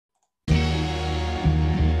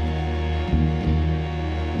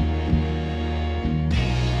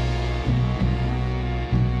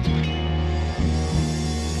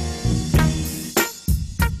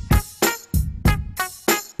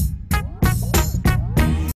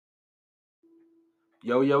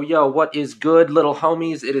Yo, yo, yo, what is good, little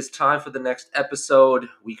homies? It is time for the next episode,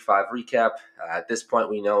 Week 5 recap. At this point,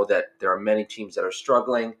 we know that there are many teams that are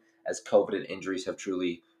struggling as COVID and injuries have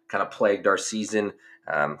truly kind of plagued our season,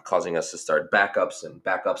 causing us to start backups and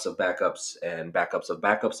backups of backups and backups of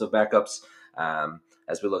backups of backups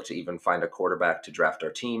as we look to even find a quarterback to draft our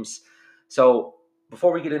teams. So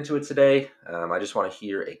before we get into it today, I just want to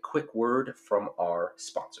hear a quick word from our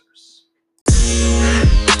sponsors.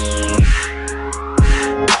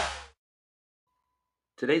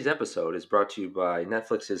 Today's episode is brought to you by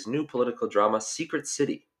Netflix's new political drama, Secret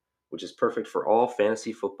City, which is perfect for all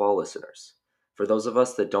fantasy football listeners. For those of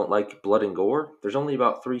us that don't like blood and gore, there's only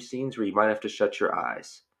about 3 scenes where you might have to shut your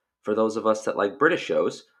eyes. For those of us that like British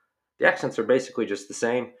shows, the accents are basically just the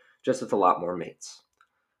same, just with a lot more mates.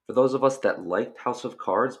 For those of us that liked House of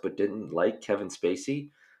Cards but didn't like Kevin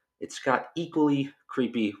Spacey, it's got equally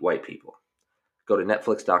creepy white people. Go to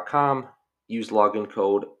Netflix.com, use login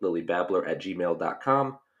code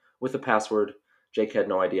lilybabbler@gmail.com with the password Jake had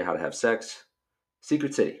no idea how to have sex.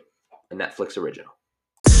 Secret City, a Netflix original.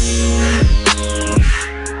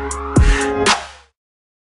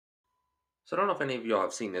 So I don't know if any of y'all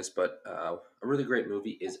have seen this, but a really great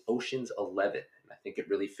movie is Ocean's 11. And I think it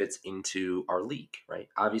really fits into our league, right?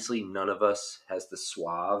 Obviously, none of us has the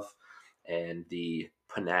suave and the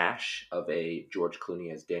panache of a George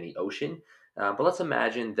Clooney as Danny Ocean. But let's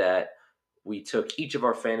imagine that we took each of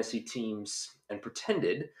our fantasy teams and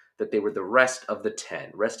pretended that they were the rest of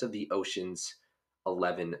the rest of the Ocean's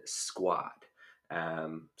 11 squad.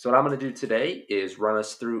 So what I'm going to do today is run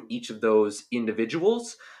us through each of those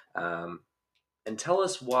individuals and tell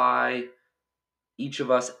us why each of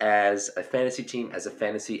us as a fantasy team, as a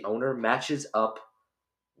fantasy owner, matches up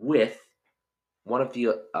with one of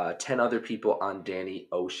the 10 other people on Danny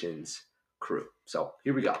Ocean's crew. So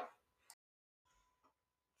here we go.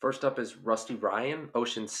 First up is Rusty Ryan,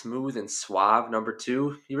 Ocean smooth and suave, number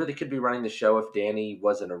 2. He really could be running the show if Danny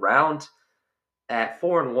wasn't around. At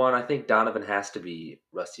 4-1, I think Donovan has to be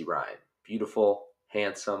Rusty Ryan. Beautiful,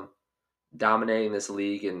 handsome, dominating this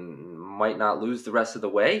league, and might not lose the rest of the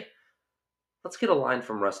way. Let's get a line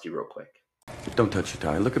from Rusty real quick. Don't touch your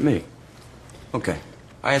tie. Look at me. Okay.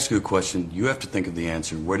 I ask you a question. You have to think of the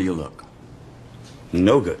answer. Where do you look?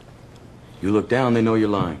 No good. You look down, they know you're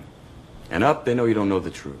lying. And up, they know you don't know the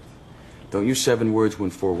truth. Don't use 7 words when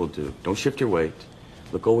 4 will do. Don't shift your weight.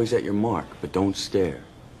 Look always at your mark, but don't stare.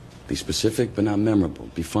 Be specific, but not memorable.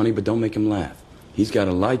 Be funny, but don't make him laugh. He's got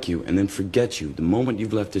to like you and then forget you the moment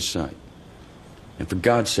you've left his sight. And for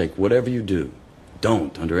God's sake, whatever you do,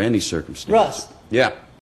 don't, under any circumstance. Russ. Yeah.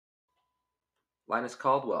 Linus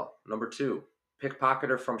Caldwell, number 2,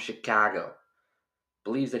 pickpocketer from Chicago.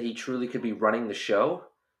 Believes that he truly could be running the show.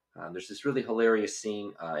 There's this really hilarious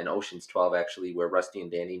scene in Ocean's 12, actually, where Rusty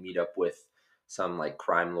and Danny meet up with some like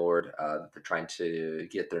crime lord that they're trying to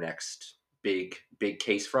get their next big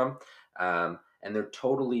case from. And they're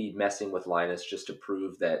totally messing with Linus just to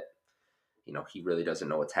prove that, he really doesn't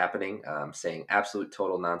know what's happening, saying absolute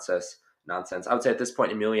total nonsense. I would say at this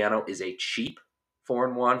point, Emiliano is a cheap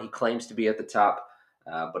 4-1. He claims to be at the top,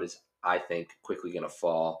 but is, I think, quickly going to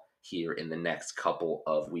fall here in the next couple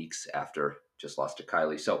of weeks after just lost to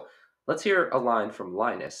Kylie. So let's hear a line from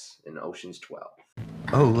Linus in Ocean's 12.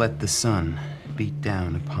 Oh, let the sun beat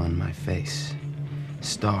down upon my face,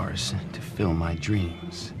 stars to fill my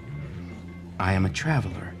dreams. I am a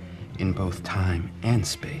traveler in both time and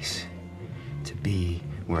space, to be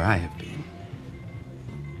where I have been.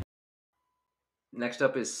 Next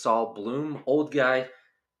up is Saul Bloom, old guy.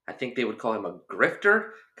 I think they would call him a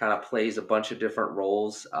grifter. Kind of plays a bunch of different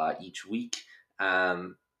roles each week.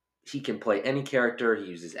 He can play any character. He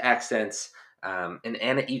uses accents. And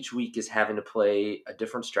Anna each week is having to play a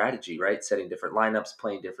different strategy, right? Setting different lineups,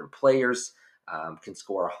 playing different players. Can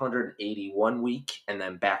score 181 week and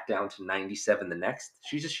then back down to 97 the next.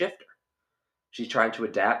 She's a shifter. She's trying to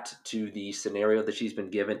adapt to the scenario that she's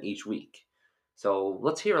been given each week. So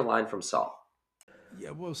let's hear a line from Saul.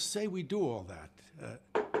 Yeah, well, say we do all that.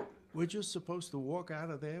 We're just supposed to walk out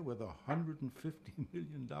of there with $150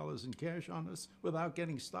 million in cash on us without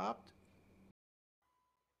getting stopped?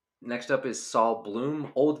 Next up is Saul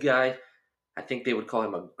Bloom, old guy. I think they would call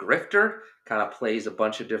him a grifter. Kind of plays a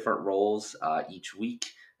bunch of different roles each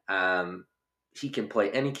week. He can play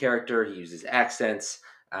any character. He uses accents.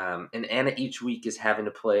 And Anna each week is having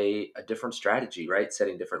to play a different strategy, right?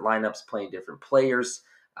 Setting different lineups, playing different players.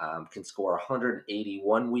 Can score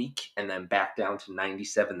 181 week and then back down to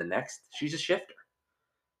 97 the next. She's a shifter.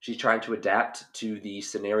 She's trying to adapt to the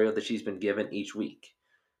scenario that she's been given each week.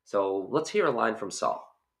 So let's hear a line from Saul.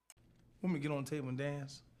 Want me to get on the table and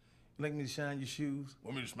dance? You like me to shine your shoes?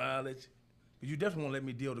 Want me to smile at you? but you definitely won't let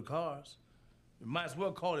me deal the cards. You might as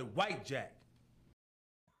well call it White Jack.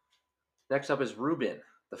 Next up is Ruben,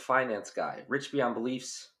 the finance guy. Rich beyond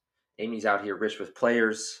beliefs. Amy's out here rich with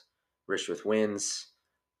players, rich with wins,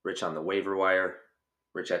 rich on the waiver wire,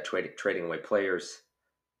 rich at trading away players.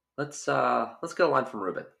 Let's get a line from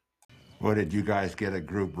Ruben. What, did you guys get a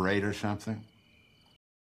group rate or something?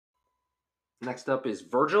 Next up is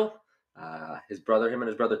Virgil. Him and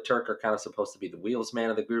his brother Turk are kind of supposed to be the wheels man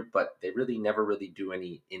of the group, but they really never really do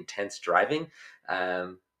any intense driving.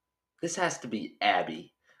 This has to be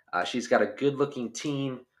Abby. She's got a good-looking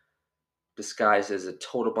team disguised as a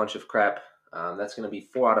total bunch of crap. That's going to be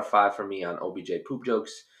 4 out of 5 for me on OBJ poop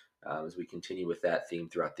jokes as we continue with that theme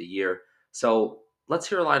throughout the year. So let's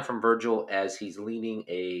hear a line from Virgil as he's leading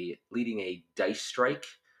a dice strike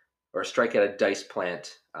or a strike at a dice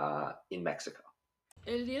plant in Mexico.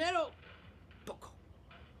 El dinero, poco.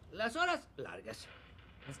 Las horas, largas.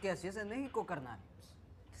 Es que así es en México, carnal.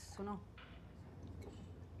 Eso no.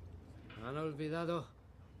 ¿Han olvidado,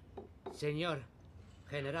 señor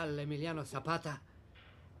General Emiliano Zapata?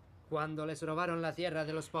 Cuando les robaron la tierra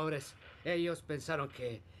de los pobres, ellos pensaron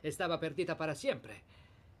que estaba perdida para siempre.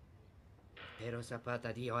 Pero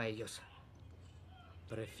Zapata dijo a ellos,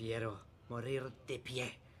 prefiero morir de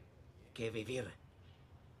pie que vivir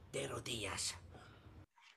de rodillas.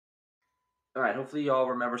 All right, hopefully you all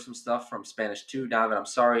remember some stuff from Spanish 2. Donovan, I'm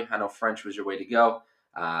sorry. I know French was your way to go.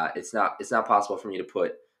 It's not possible for me to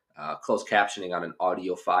put closed captioning on an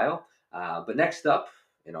audio file. But next up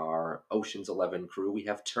in our Ocean's 11 crew, we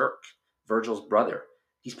have Turk, Virgil's brother.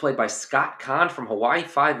 He's played by Scott Kahn from Hawaii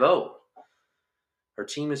Five-0. Her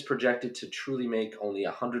team is projected to truly make only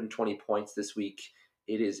 120 points this week.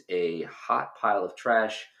 It is a hot pile of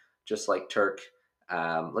trash, just like Turk.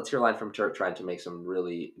 Let's hear a line from Turk trying to make some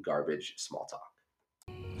really garbage small talk.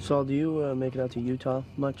 Saul, do you make it out to Utah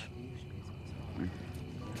much?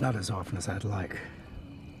 Not as often as I'd like.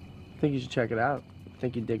 I think you should check it out. I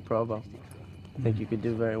think you'd dig Provo. I think you could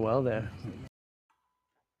do very well there.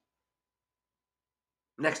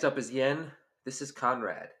 Next up is Yen. This is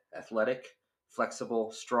Conrad. Athletic,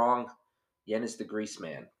 flexible, strong. Yen is the grease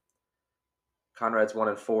man. Conrad's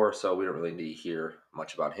 1-4, so we don't really need to hear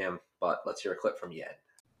much about him, but let's hear a clip from Yen.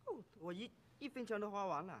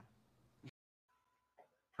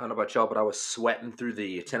 I don't know about y'all, but I was sweating through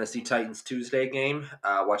the Tennessee Titans Tuesday game,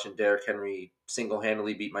 watching Derrick Henry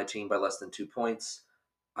single-handedly beat my team by less than 2 points.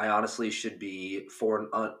 I honestly should be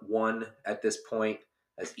 4-1 at this point,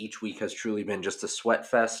 as each week has truly been just a sweat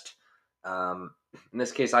fest. In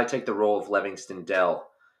this case, I take the role of Livingston Dell.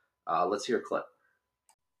 Let's hear a clip.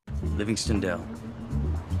 Livingston Dell.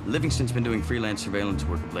 Livingston's been doing freelance surveillance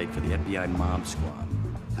work of late for the FBI mob squad.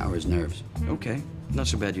 How are his nerves? Okay, not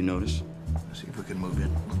so bad you notice. See if we can move in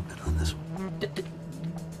a little bit on this one.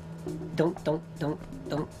 Don't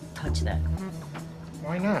touch that.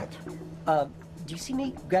 Why not? Do you see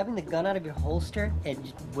me grabbing the gun out of your holster and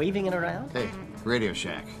just waving it around? Hey, Radio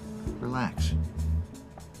Shack, relax.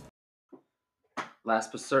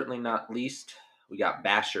 Last but certainly not least, we got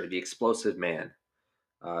Basher, the explosive man.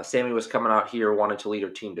 Sammy was coming out here wanting to lead her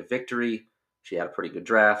team to victory. She had a pretty good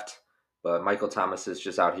draft, but Michael Thomas is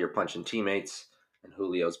just out here punching teammates, and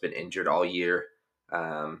Julio's been injured all year.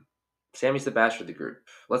 Sammy's the Basher of the group.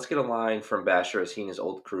 Let's get a line from Basher as he and his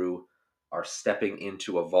old crew are stepping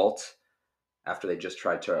into a vault after they just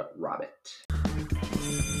tried to rob it.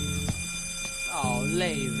 Oh,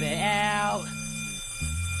 leave it out.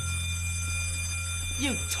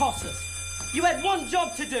 You tossers. You had one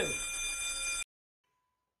job to do.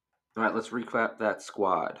 All right, let's recap that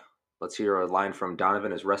squad. Let's hear a line from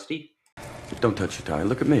Donovan as Rusty. Don't touch your tie.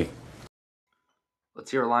 Look at me. Let's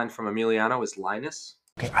hear a line from Emiliano as Linus.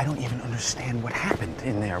 Okay, I don't even understand what happened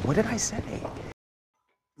in there. What did I say?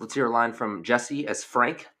 Let's hear a line from Jesse as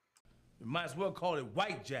Frank. You might as well call it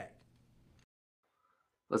White Jack.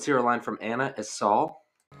 Let's hear a line from Anna as Saul.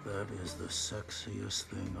 That is the sexiest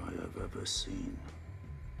thing I have ever seen.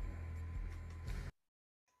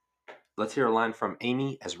 Let's hear a line from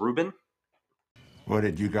Amy as Ruben. What,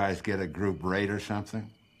 did you guys get a group rate or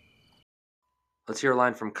something? Let's hear a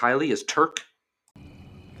line from Kylie as Turk.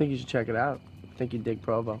 I think you should check it out. I think you'd dig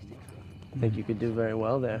Provo. I think you could do very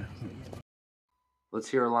well there. Let's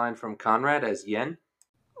hear a line from Conrad as Yen.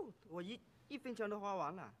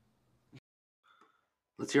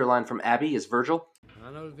 Let's hear a line from Abby as Virgil.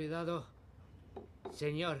 ¿Han olvidado,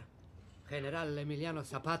 señor General Emiliano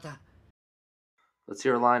Zapata? Let's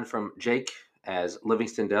hear a line from Jake as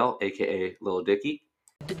Livingston Dell, a.k.a. Lil Dicky.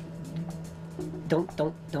 Don't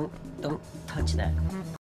touch that.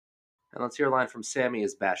 And let's hear a line from Sammy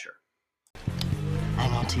as Basher.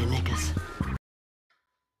 Hang on to your knickers.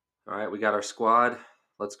 All right, we got our squad.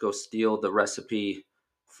 Let's go steal the recipe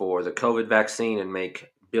for the COVID vaccine and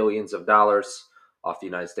make billions of dollars off the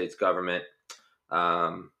United States government.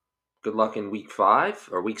 Good luck in week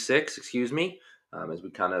 6, excuse me, as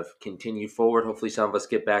we kind of continue forward. Hopefully, some of us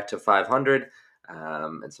get back to 500,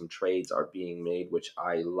 and some trades are being made, which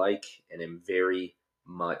I like and am very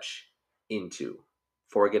much into.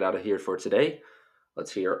 Before I get out of here for today,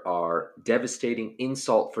 let's hear our devastating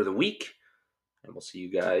insult for the week, and we'll see you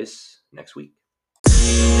guys next week.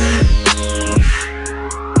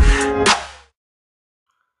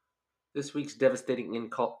 This week's devastating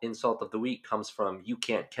insult of the week comes from You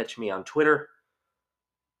Can't Catch Me on Twitter,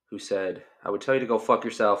 who said, I would tell you to go fuck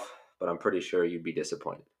yourself, but I'm pretty sure you'd be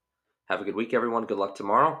disappointed. Have a good week, everyone. Good luck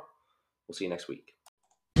tomorrow. We'll see you next week.